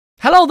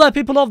Hello there,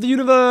 people of the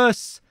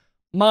universe.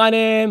 My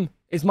name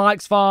is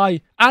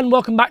MichSciFi, and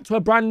welcome back to a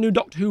brand new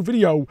Doctor Who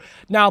video.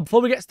 Now, before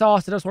we get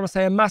started, I just want to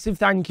say a massive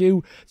thank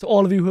you to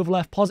all of you who have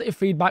left positive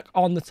feedback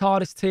on the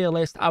TARDIS tier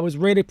list. I was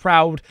really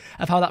proud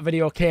of how that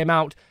video came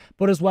out,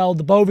 but as well,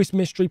 the Bovis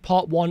Mystery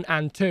Part 1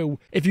 and 2.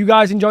 If you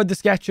guys enjoyed the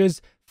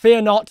sketches, fear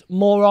not,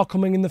 more are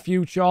coming in the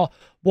future.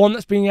 One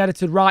that's being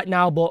edited right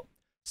now, but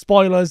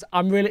spoilers,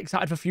 I'm really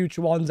excited for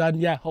future ones,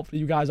 and yeah, hopefully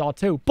you guys are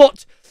too.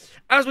 But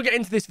as we get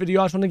into this video,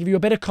 I just want to give you a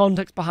bit of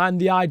context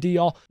behind the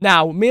idea.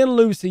 Now, me and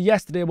Lucy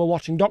yesterday were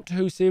watching Doctor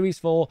Who Series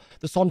 4,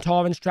 The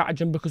Sontaran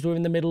Stratagem, because we're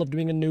in the middle of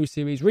doing a new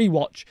series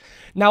rewatch.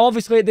 Now,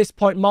 obviously, at this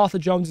point, Martha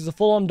Jones is a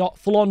full-on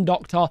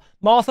doctor.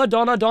 Martha,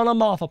 Donna,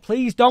 Martha,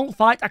 please don't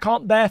fight. I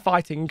can't bear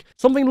fighting.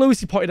 Something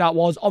Lucy pointed out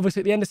was, obviously,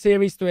 at the end of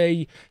Series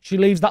 3, she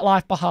leaves that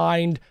life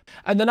behind.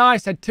 And then I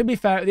said, to be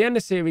fair, at the end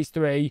of Series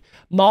 3,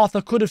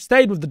 Martha could have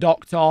stayed with the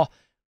Doctor,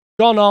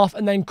 gone off,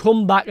 and then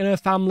come back, and her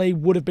family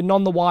would have been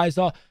none the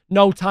wiser.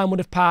 No time would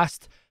have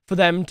passed for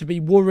them to be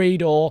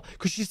worried, or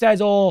because she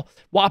says, oh,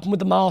 what happened with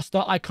the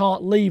Master? I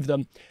can't leave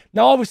them.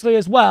 Now, obviously,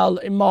 as well,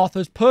 in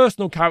Martha's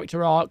personal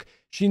character arc,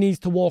 she needs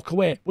to walk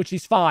away, which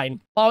is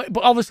fine. But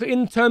obviously,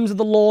 in terms of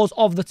the laws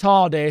of the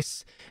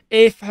TARDIS,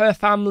 if her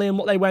family and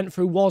what they went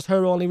through was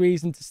her only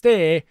reason to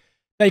stay,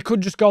 they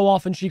could just go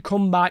off and she'd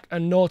come back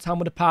and no time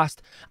would have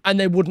passed and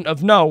they wouldn't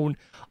have known.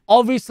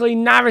 Obviously,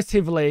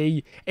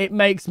 narratively, it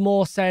makes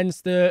more sense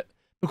that,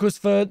 because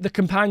for the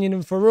companion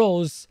and for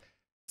us,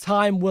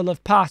 time will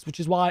have passed, which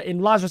is why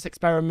in Lazarus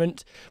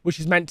Experiment, which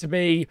is meant to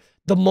be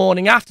the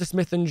morning after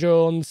Smith and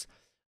Jones,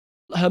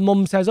 her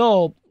mum says,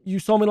 oh, you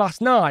saw me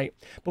last night.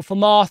 But for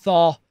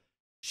Martha,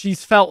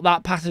 she's felt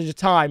that passage of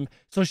time,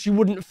 so she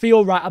wouldn't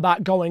feel right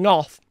about going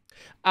off.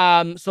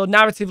 So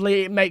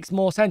narratively, it makes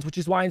more sense, which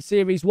is why in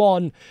Series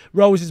 1,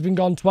 Rose has been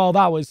gone 12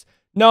 hours.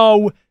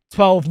 No,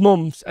 12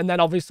 months. And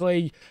then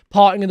obviously,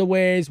 parting of the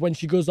ways when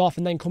she goes off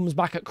and then comes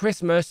back at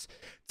Christmas,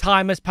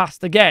 time has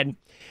passed again.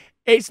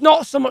 It's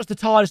not so much the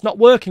TARDIS not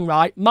working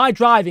right. My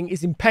driving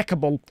is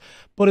impeccable.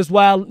 But as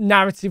well,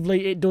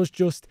 narratively, it does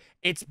just,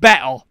 it's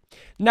better.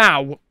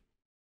 Now,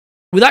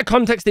 with that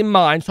context in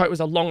mind, sorry it was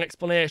a long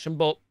explanation,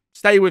 but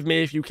stay with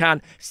me if you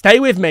can. Stay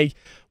with me.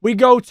 We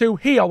go to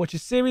here, which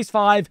is Series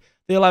 5,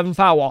 the 11th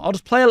hour. I'll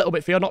just play a little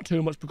bit for you, not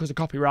too much because of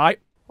copyright.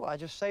 Well, I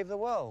just saved the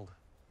world.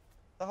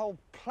 The whole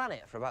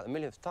planet for about the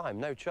millionth time,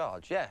 no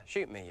charge. Yeah,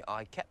 shoot me,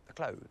 I kept the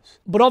clothes.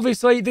 But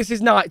obviously, this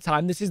is night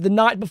time. This is the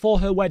night before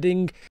her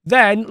wedding.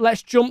 Then,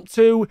 let's jump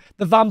to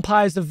the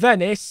Vampires of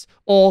Venice,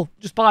 or,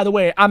 just by the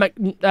way,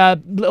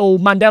 little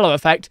Mandela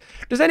effect.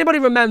 Does anybody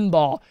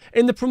remember,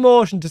 in the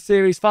promotion to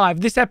Series 5,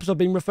 this episode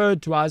being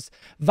referred to as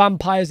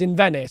Vampires in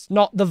Venice,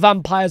 not the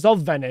Vampires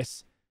of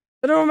Venice?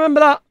 I don't remember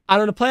that. I'm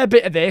going to play a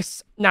bit of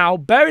this. Now,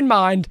 bear in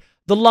mind,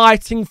 the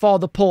lighting for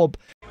the pub.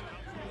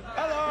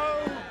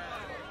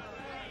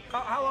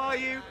 How are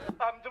you?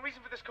 The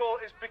reason for this call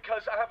is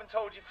because I haven't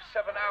told you for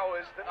 7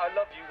 hours that I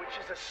love you, which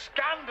is a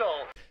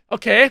scandal.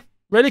 Okay,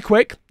 really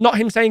quick. Not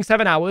him saying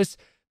 7 hours.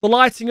 The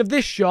lighting of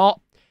this shot.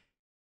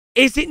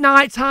 Is it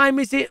night time?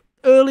 Is it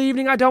early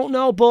evening? I don't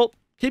know, but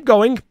keep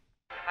going.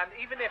 And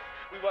even if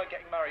we weren't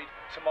getting married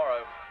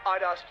tomorrow,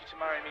 I'd ask you to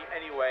marry me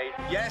anyway.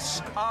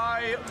 Yes,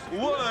 I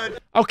would.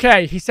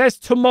 Okay, he says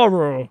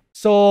tomorrow.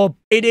 So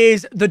it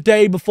is the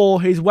day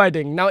before his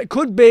wedding. Now, it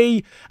could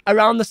be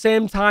around the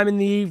same time in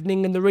the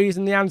evening, and the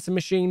reason the answer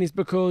machine is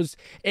because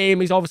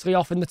Amy's obviously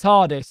off in the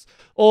TARDIS.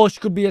 Or she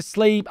could be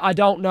asleep, I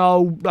don't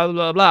know, blah,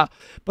 blah, blah.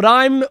 But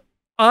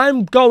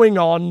I'm going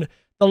on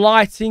the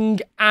lighting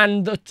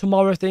and the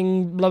tomorrow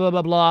thing, blah, blah,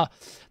 blah, blah.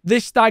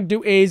 This stag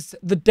do is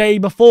the day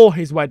before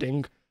his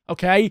wedding,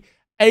 okay?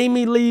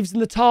 Amy leaves in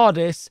the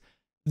TARDIS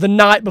the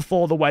night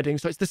before the wedding.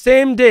 So it's the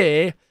same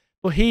day,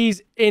 but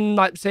he's in,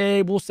 like,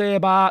 say, we'll say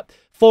about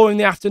 4 in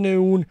the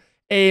afternoon.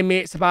 Amy,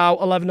 it's about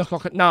 11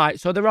 o'clock at night.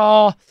 So there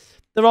are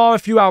a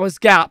few hours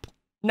gap.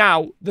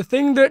 Now, the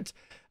thing that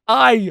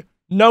I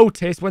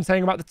noticed when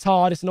saying about the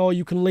TARDIS and all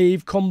you can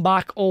leave, come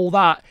back, all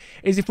that,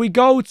 is if we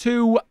go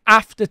to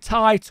after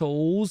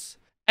titles,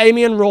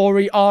 Amy and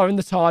Rory are in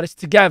the TARDIS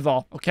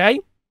together, okay?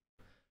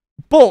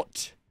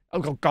 But, oh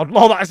God,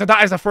 oh,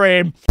 that is a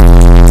frame.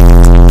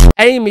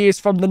 Amy is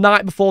from the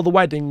night before the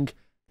wedding.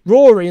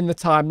 Rory in the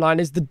timeline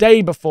is the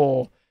day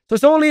before. So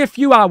it's only a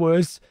few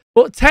hours,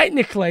 but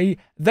technically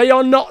they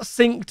are not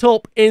synced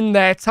up in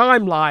their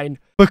timeline.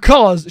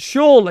 Because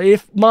surely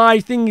if my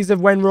thingies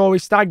of when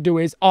Rory's stag do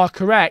is are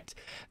correct,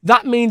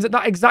 that means at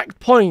that exact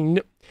point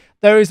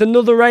there is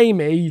another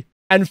Amy,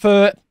 and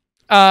for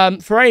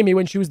Amy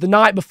when she was the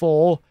night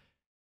before,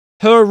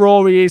 her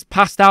Rory is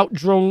passed out,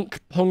 drunk,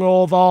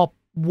 hungover,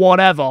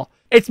 whatever.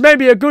 It's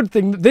maybe a good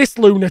thing that this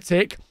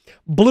lunatic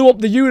blew up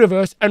the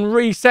universe and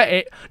reset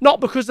it, not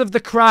because of the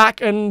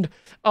crack and,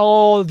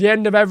 oh, the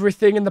end of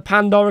everything and the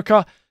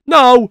Pandorica.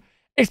 No,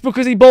 it's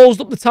because he ballsed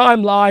up the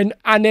timeline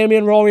and Amy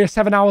and Rory are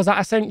 7 hours out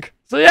of sync.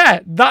 So yeah,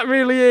 that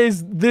really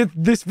is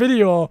this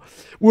video.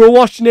 We were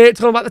watching it,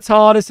 talking about the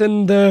TARDIS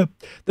and the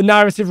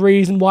narrative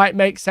reason why it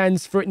makes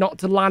sense for it not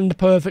to land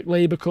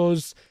perfectly,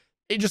 because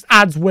it just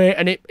adds weight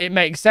and it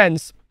makes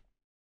sense.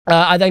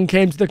 I then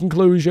came to the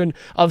conclusion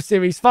of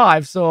Series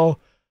 5. So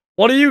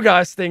what do you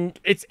guys think?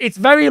 It's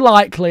very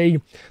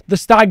likely the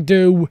stag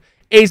do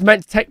is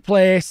meant to take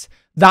place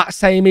that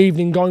same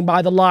evening, going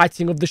by the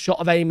lighting of the shot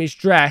of Amy's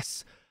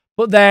dress.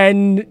 But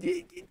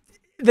then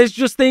there's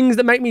just things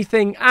that make me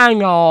think,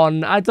 hang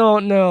on, I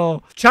don't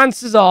know.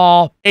 Chances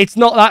are it's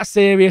not that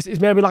serious. It's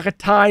maybe like a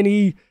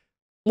tiny,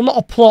 well, not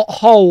a plot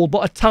hole,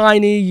 but a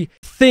tiny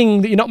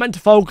thing that you're not meant to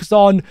focus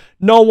on.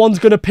 No one's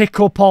going to pick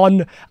up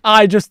on.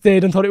 I just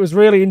did and thought it was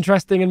really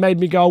interesting and made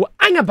me go,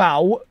 hang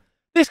about.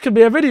 This could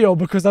be a video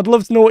because I'd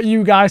love to know what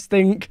you guys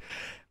think.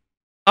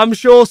 I'm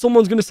sure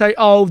someone's going to say,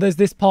 oh, there's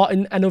this part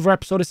in another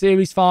episode of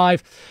Series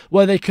 5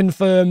 where they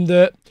confirm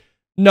that,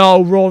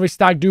 no, Rory's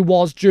stag do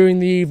was during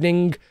the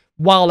evening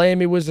while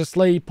Amy was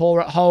asleep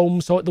or at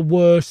home. So at the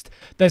worst,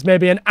 there's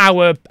maybe an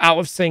hour out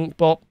of sync.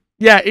 But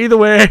yeah, either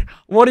way,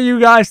 what do you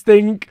guys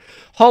think?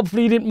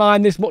 Hopefully you didn't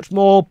mind this much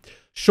more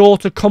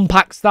shorter,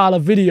 compact style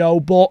of video.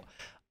 But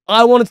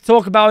I wanted to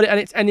talk about it, and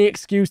it's any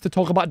excuse to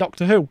talk about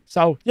Doctor Who.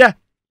 So yeah,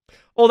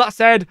 all that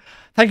said,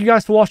 thank you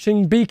guys for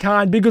watching. Be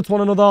kind, be good to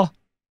one another.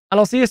 And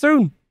I'll see you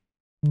soon.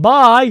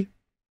 Bye.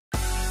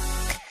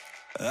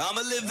 I'm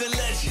a living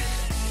legend.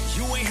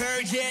 You ain't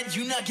heard yet,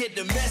 you not get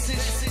the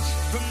message.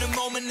 From the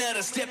moment that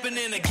I'm stepping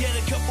in, I get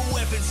a couple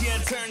weapons. Yeah,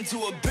 I turn to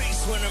a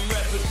beast when I'm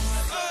rapping.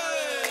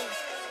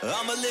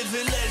 I'm a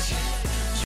living legend.